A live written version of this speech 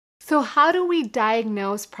So how do we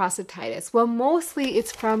diagnose prostatitis? Well, mostly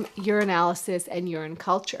it's from urinalysis and urine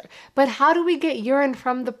culture. But how do we get urine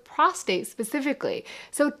from the prostate specifically?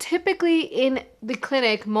 So typically in the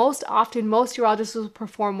clinic, most urologists will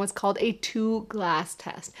perform what's called a 2-glass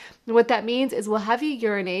test. And what that means is we'll have you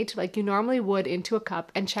urinate like you normally would into a cup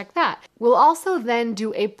and check that. We'll also then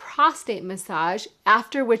do a prostate massage,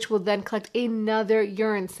 after which we'll then collect another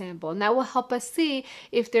urine sample. And that will help us see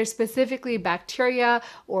if there's specifically bacteria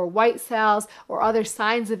or white cells or other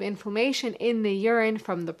signs of inflammation in the urine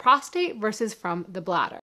from the prostate versus from the bladder.